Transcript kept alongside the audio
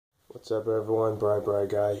What's up, everyone? Bri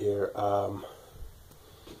Guy here.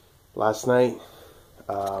 Last night,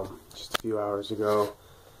 just a few hours ago,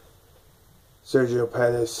 Sergio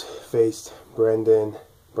Pettis faced Brandon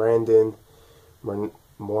Moreno,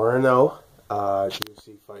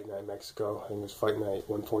 UFC Fight Night Mexico. I think it was Fight Night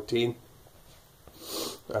 114.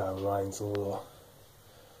 Ryan's a little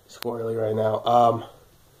squirrely right now.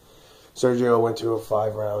 Sergio went to a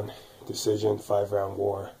 5-round decision, 5-round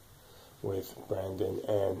war with Brandon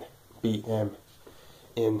and beat him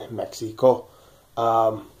in Mexico.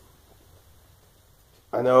 I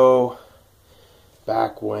know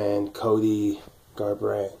back when Cody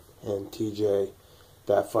Garbrandt and TJ,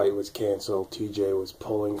 that fight was canceled. TJ was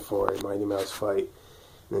pulling for a Mighty Mouse fight,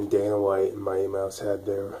 and then Dana White and Mighty Mouse had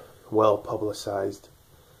their well-publicized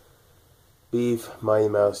beef. Mighty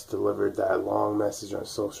Mouse delivered that long message on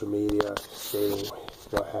social media stating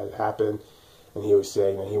what had happened, and he was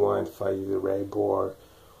saying that he wanted to fight either Ray Borg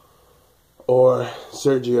or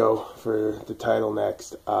Sergio for the title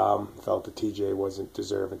next. Felt that TJ wasn't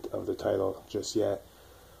deserving of the title just yet.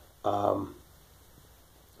 So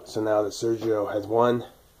now that Sergio has won,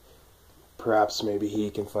 perhaps maybe he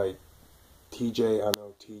can fight TJ. I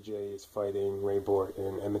know TJ is fighting Ray Borg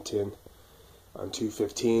in Edmonton on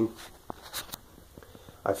 215.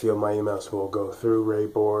 I feel Mighty Mouse will go through Ray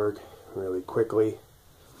Borg really quickly.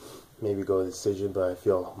 Maybe go to decision, but I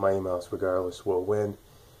feel Mighty Mouse regardless will win.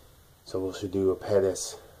 So we should do a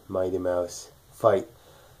Pettis Mighty Mouse fight.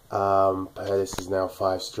 Pettis is now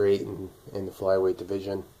 5 straight in the Flyweight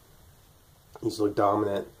Division. He's looked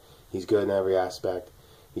dominant. He's good in every aspect.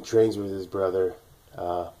 He trains with his brother,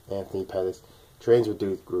 Anthony Pettis. Trains with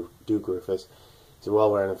Duke Rufus. He's a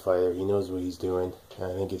well-rounded fighter. He knows what he's doing.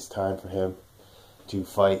 And I think it's time for him to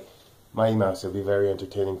fight Mighty Mouse. It'll be a very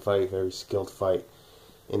entertaining fight, very skilled fight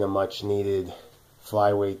in a much-needed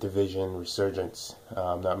Flyweight Division resurgence.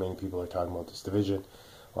 Not many people are talking about this division.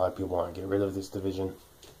 A lot of people want to get rid of this division.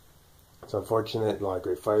 It's unfortunate. A lot of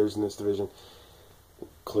great fighters in this division,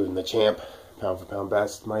 including the champ, pound for pound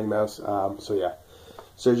best, Mighty Mouse. So yeah,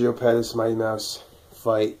 Sergio Pettis, Mighty Mouse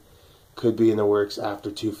fight could be in the works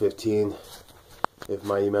after 215 if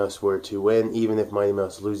Mighty Mouse were to win. Even if Mighty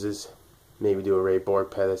Mouse loses, maybe do a Ray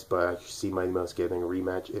Borg Pettis, but I see Mighty Mouse getting a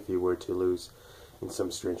rematch if he were to lose in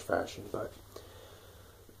some strange fashion. But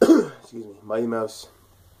excuse me, Mighty Mouse,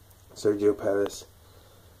 Sergio Pettis.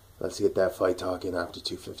 Let's get that fight talking after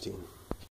 215.